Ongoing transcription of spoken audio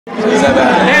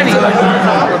Danny,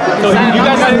 so you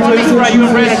guys got into it right? You and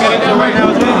Brandon got into it right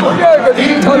now as well? Yeah, because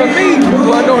he's telling me,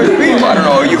 do I know his beef? I don't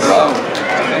know who you know.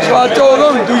 So I told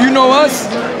him, do you know us?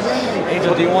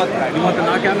 Angel, do you want the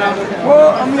knockout now?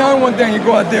 Well, I mean, I don't want Danny to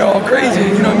go out there all crazy.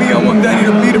 You know what I mean? I want Danny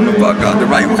to beat him the fuck out the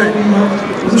right way.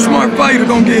 A smart fighter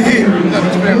don't get hit.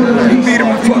 He beat him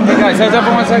the fuck out. Guys, hands up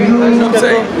for 1 second. You know what I'm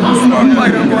saying? A smart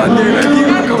fighter don't go out there like he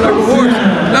come like a horse.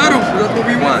 Let him. That's what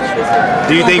we want.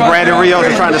 Do you think Brandon Rios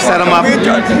is trying to set him up?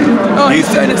 No, he's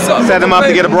setting himself up. Set him up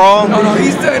to get a brawl? No,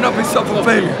 he's setting up himself for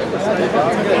failure.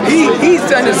 He's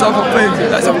setting himself up for failure.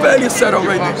 That's a failure setup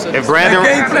right there. If Brandon...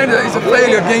 That game plan is a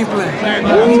failure game plan.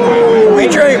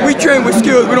 We train with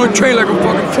skills. We don't train like a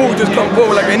fucking fool, just come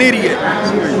forward like an idiot.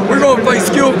 We're gonna fight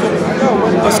skillful.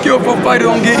 A skillful fighter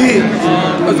don't get hit.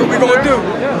 That's what we're gonna do.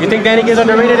 You think Danny gets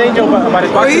underrated, Angel, about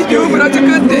his boxing? Well, he do, but that's a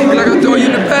good thing. Like I told you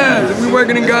in the past, we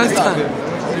working in God's time.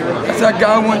 That's how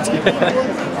God wants it. Thank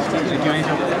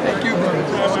you, bro.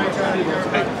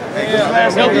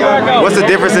 What's the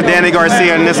difference in Danny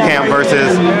Garcia in this camp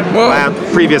versus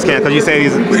previous camp? Because you say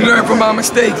he's... We learned from our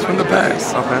mistakes from the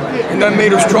past. Okay. And that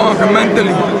made us stronger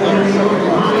mentally.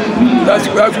 That's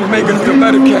what making us a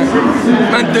better camp.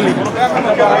 Mentally. I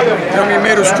mean, it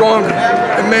made us stronger.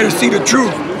 It made us see the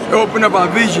truth. It opened up our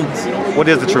visions. What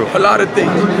is the truth? A lot of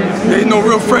things. There's no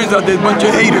real friends out there. There's a bunch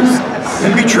of haters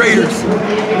and betrayers.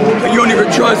 And you don't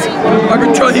even trust. I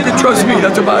can trust. He can trust me.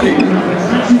 That's about it.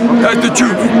 That's the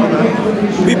truth.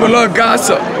 People love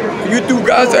gossip. You do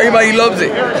gossip, everybody loves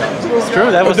it. It's true.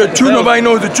 That was the truth. Nobody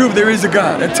knows the truth. There is a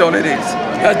God. That's all it is.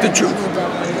 That's the truth.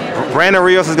 Brandon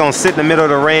Rios is gonna sit in the middle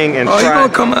of the ring and try. He's gonna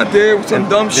come out there with some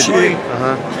dumb shit.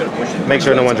 Make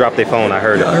sure no one dropped their phone. I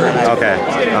heard it. Okay.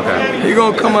 Okay. He's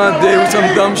gonna come out there with some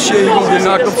dumb shit. He's gonna get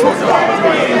knocked the fuck out.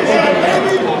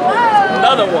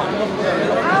 Another one.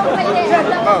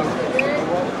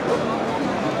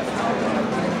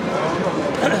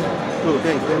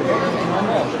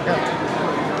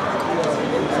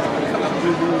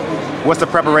 What's the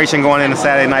preparation going into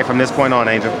Saturday night from this point on,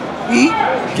 Angel? Eat,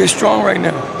 get strong right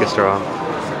now. Get strong.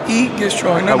 Eat, get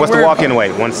strong. What's the walk-in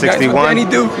weight? 161? That's what Danny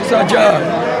do. It's our job.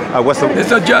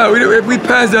 It's our job. If we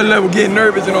pass that level, getting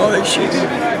nervous and all that shit.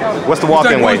 What's the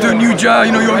walk-in weight? It's like going to a new job,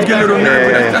 you know, you always get a little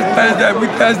nervous. That's past that. We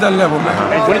passed that level,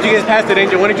 man. When did you guys pass it,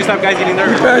 Angel? When did you stop guys getting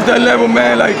nervous? We passed that level,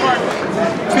 man, like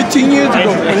 15 years ago.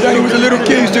 When Danny was a little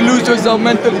kid, he used to lose himself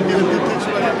mentally.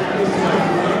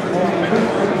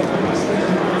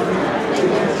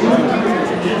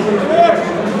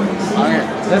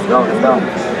 Let's go, let's go.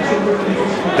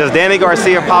 Does Danny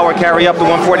Garcia power carry up to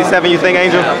 147, you think,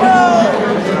 Angel?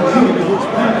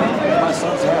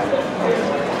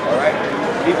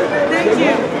 Thank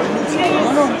you.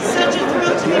 Such a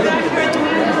thrill to be back here.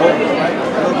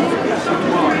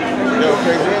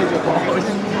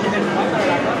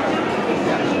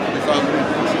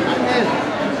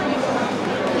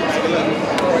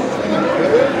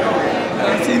 I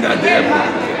seen that there.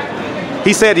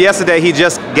 He said yesterday he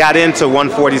just got into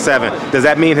 147. Does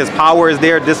that mean his power is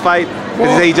there at this fight?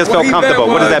 Because he said he just felt comfortable.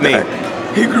 What does that mean?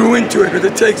 He grew into it because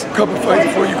it takes a couple fights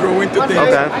before you grow into things.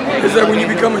 Okay. It's like when you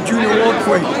become a junior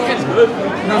welterweight. You know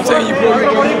what I'm saying? You grow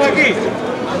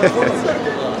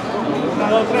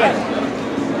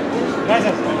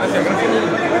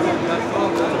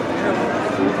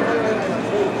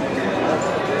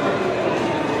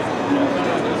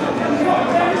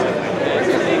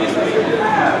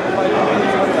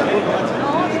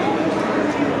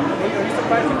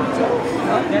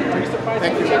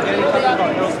Thank you.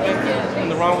 In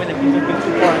the wrong way that people have been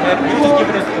too far ahead. You just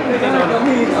giving us. I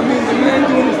mean, the man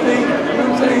doing his thing. You know what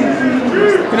I'm saying?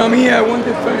 You know, I mean, he had one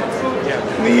defense.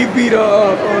 I mean, he beat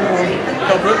Carl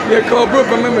Brook.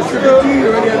 I remember Triple G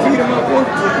already had beat him up once.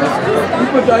 He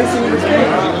put the icing in his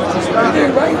game. He did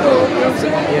right though. You know what I'm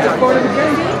saying? It's part of the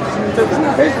game. It's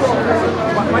not his fault.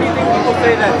 Why do you think people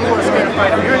say that people are scared to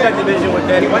fight? You're in that division with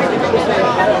Danny. Why do you think people say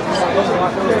that?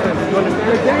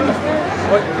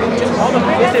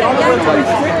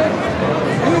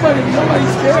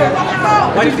 Nobody's scared.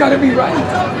 I just gotta be right.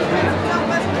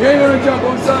 You ain't gonna jump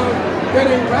on something that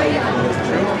ain't right.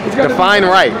 Define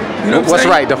right. You know What's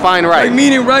right? Define right. Like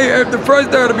meaning right. The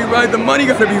first gotta be right. The money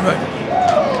gotta be right.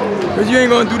 Cause you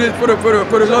ain't gonna do this for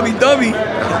the lovey-dovey.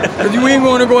 Cause you ain't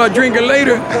gonna go out drinking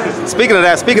later. Speaking of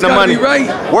that, speaking of money, right.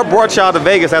 What brought y'all to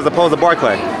Vegas as opposed to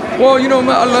Barclay? Well, you know,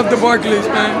 man, I love the Barclays,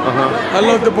 man. I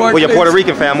love the Barclays. Well, your Puerto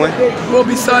Rican family. Well,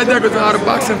 besides that, because of how the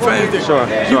boxing fans there. Sure.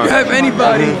 You can have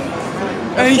anybody,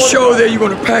 any show there, you're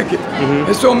gonna pack it.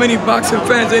 There's so many boxing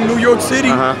fans in New York City.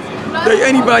 That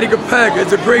anybody could pack.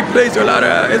 It's a great place. It's a lot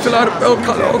of all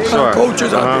kind of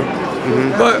cultures out there.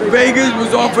 but Vegas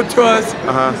was offered to us,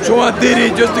 so I did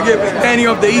it just to get Danny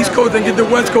off the East Coast and get the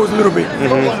West Coast a little bit. You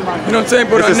know what I'm saying?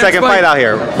 But It's the second fight out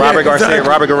here. Robert Garcia, exactly.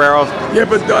 Robert Guerrero. Yeah,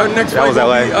 but our next That fight was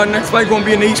LA. our next fight gonna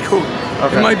be in the East Coast.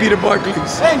 Okay. It might be the Barclays.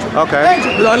 Okay.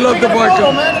 But I love the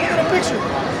Barclays. man. Let me get a picture.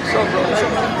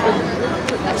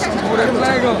 Put that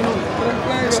flag on. Put that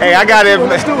flag on. Hey, I got it.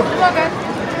 Let's do it.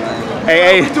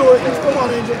 Hey, Let's do it. Come on,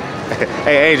 Angel.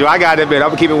 hey, Angel, I got to admit,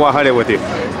 I'm keeping 100 with you.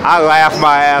 I laughed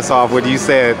my ass off when you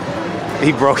said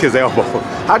he broke his elbow.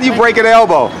 How do you break an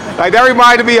elbow? Like, that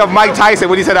reminded me of Mike Tyson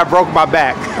when he said I broke my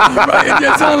back. Right, it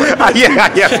just sound like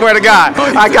that. yeah, swear to God.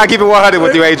 I gotta keep it 100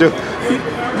 with you, Angel.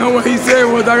 No, what he said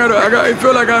was, I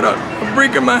feel like I got a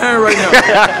break in my hand right now.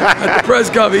 At the press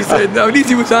conference, he said, no, at least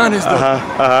he was honest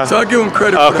though. So I give him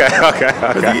credit for that. Okay.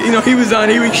 He, he was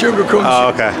honest, he was sugarcoating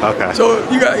shit. Okay. So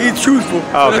he's truthful.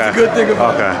 So that's a good thing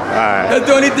about it. All right. That's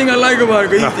the only thing I like about it,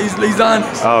 because he's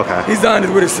honest. Okay. He's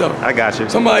honest with himself. I got you.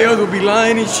 Somebody else would be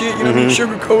lying and shit, you know what I mean,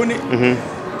 sugarcoating it.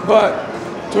 But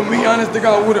to be honest,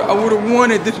 I would have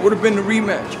wanted, this would have been the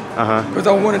rematch. Because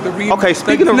I wanted the rematch. Okay,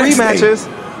 speaking of rematches,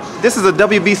 this is a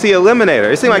WBC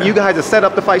eliminator. It seemed like you guys just set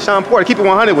up to fight Sean Porter. Keep it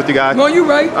 100 with you guys. No, you're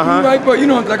right. You're right, but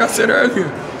like I said earlier,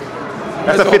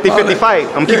 that's a 50-50 fight.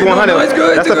 I'm keeping 100. No, it's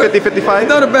good. That's a 50-50 fight.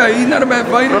 He's not a bad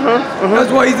fighter.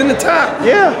 That's why he's in the top.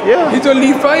 Yeah. He's an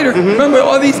elite fighter. Remember,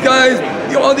 all these guys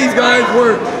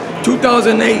were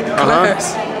 2008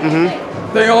 class.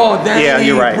 They all Danny, Yeah,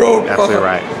 you're right. Broke, Absolutely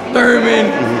right.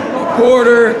 Thurman,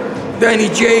 Porter, Danny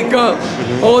Jacob.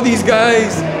 All these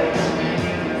guys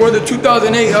were the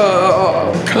 2008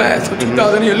 class or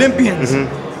 2008 Olympians.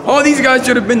 All these guys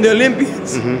should have been the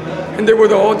Olympians, and they were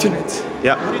the alternates.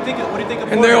 Yep. What do you think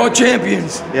of And they're all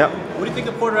champions. Yep. What do you think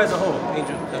of Porter as a whole,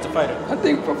 Angel, as a fighter? I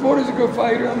think Porter's a good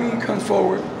fighter. I mean, he comes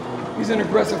forward. He's an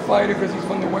aggressive fighter because he's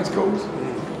from the West Coast.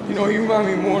 You know, he reminds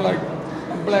me more like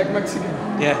a black Mexican.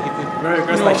 Yeah, he's very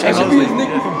aggressive, like That Shane should be his Mosley.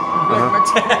 nickname. Black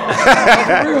Mexican.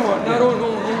 That's a real one.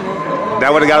 No.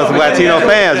 That would have got us some Latino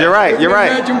fans. You're right.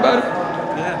 Imagine better.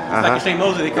 Yeah, it's like Shane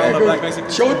Mosley, they call him a black Mexican.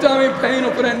 Showtime ain't paying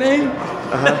him for that name.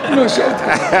 You know,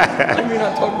 Showtime. I mean,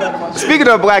 I talk bad about Showtime. Speaking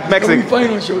of black We Mexican,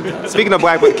 fighting on Showtime. speaking of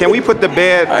black, can we put the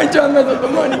bed? I ain't trying to mess up the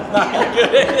money.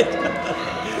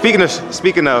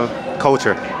 Speaking of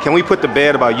culture, can we put the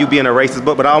bed about you being a racist?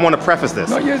 But I want to preface this.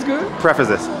 No, yeah, it's good. Preface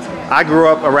this. I grew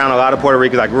up around a lot of Puerto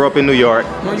Ricans. I grew up in New York,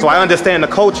 so I understand the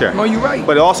culture. No, you're right.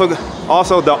 But also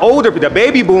the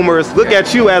baby boomers look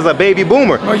at you as a baby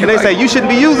boomer, and they say you shouldn't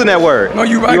be using that word. No,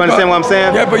 you're right. You understand what I'm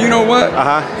saying? Yeah, but you know what?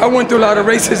 I went through a lot of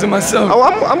racism myself. Oh,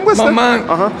 I'm listening. My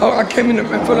mom, I came in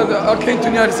front of I came to the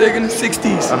United States in the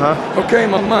 60s. Okay,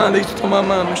 my mom, they used to tell my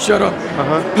mom to shut up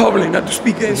publicly, not to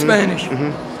speak in Spanish.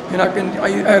 And I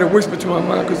had to whisper to my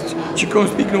mom because she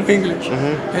couldn't speak no English.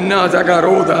 And now as I got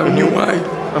older, I knew why.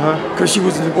 Because she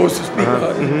wasn't supposed to speak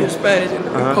in Spanish in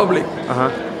public.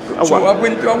 So I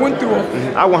went through all.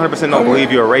 I 100% don't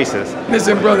believe you're a racist.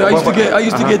 Listen, brother, I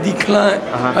used to get declined.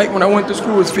 Like when I went to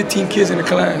school, it was 15 kids in the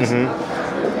class.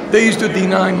 They used to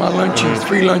deny my lunches,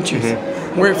 free lunches,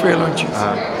 welfare lunches.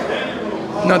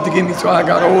 Not to give me, so I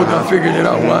got older, I figured it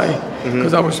out why.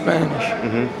 Because I was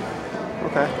Spanish.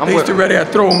 Okay. They used to rather I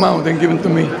throw them out than give them to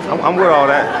me. I'm with all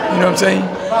that. You know what I'm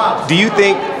saying? Do you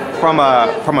think, from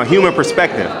a human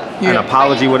perspective, an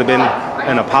apology would have been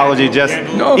an apology just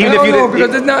No, even if you didn't?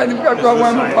 because it's not. Why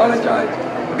am I apologize?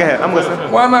 Go ahead, I'm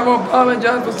listening. Why am I gonna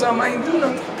apologize for something I ain't do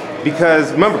nothing?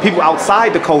 Because remember, people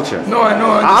outside the culture. No, I know.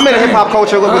 I'm in the hip hop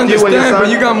culture. Look with you and your son. But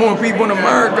you got more people in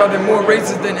America that are more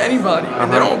racist than anybody,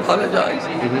 and they don't apologize.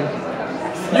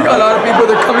 You got a lot of people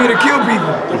that come here to kill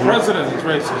people. The president is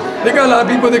racist. They got a lot of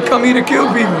people that come here to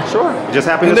kill people. Sure. It just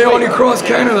happened And this they week. only cross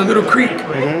Canada, Little Creek.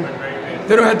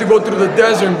 They don't have to go through the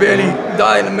desert and barely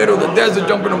die in the middle of the desert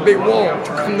jumping a big wall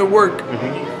to come to work.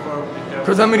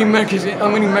 Because how many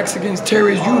Mexicans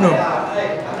terrorists you know?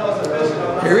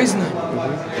 There is none.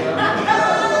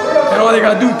 And all they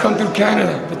gotta do is come through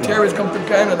Canada. The terrorists come through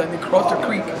Canada and they cross the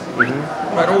creek.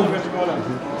 Right over.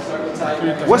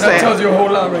 What's That that? tells you a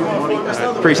whole lot right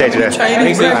there. Appreciate you there.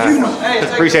 Chinese black you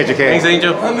know. Appreciate you, King. Thanks,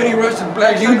 Angel. How many Russian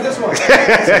black you know?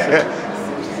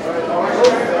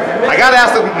 I gotta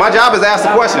ask my job is to ask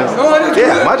the questions.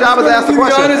 Yeah, my job is to ask the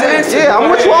questions. Yeah, I'm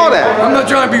with you all that. I'm not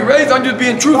trying to be racist, I'm just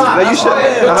being truthful. No, you should.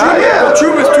 The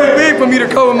truth is too big for me to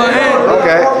cover my hand.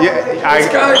 Okay. Yeah. The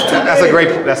sky is too big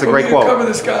That's a for great me to cover quote.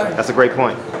 the sky. That's a great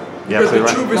point. You're Because the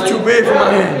absolutely truth right. is too big for my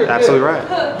hand. Absolutely right.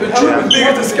 The truth is big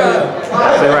as the sky.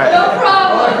 Absolutely right.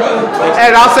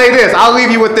 And I'll say this. I'll leave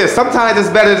you with this. Sometimes it's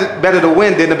better to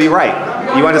win than to be right.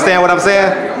 You understand what I'm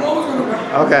saying? I'm always gonna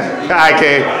win. Okay. All right,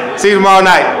 King. See you tomorrow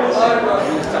night.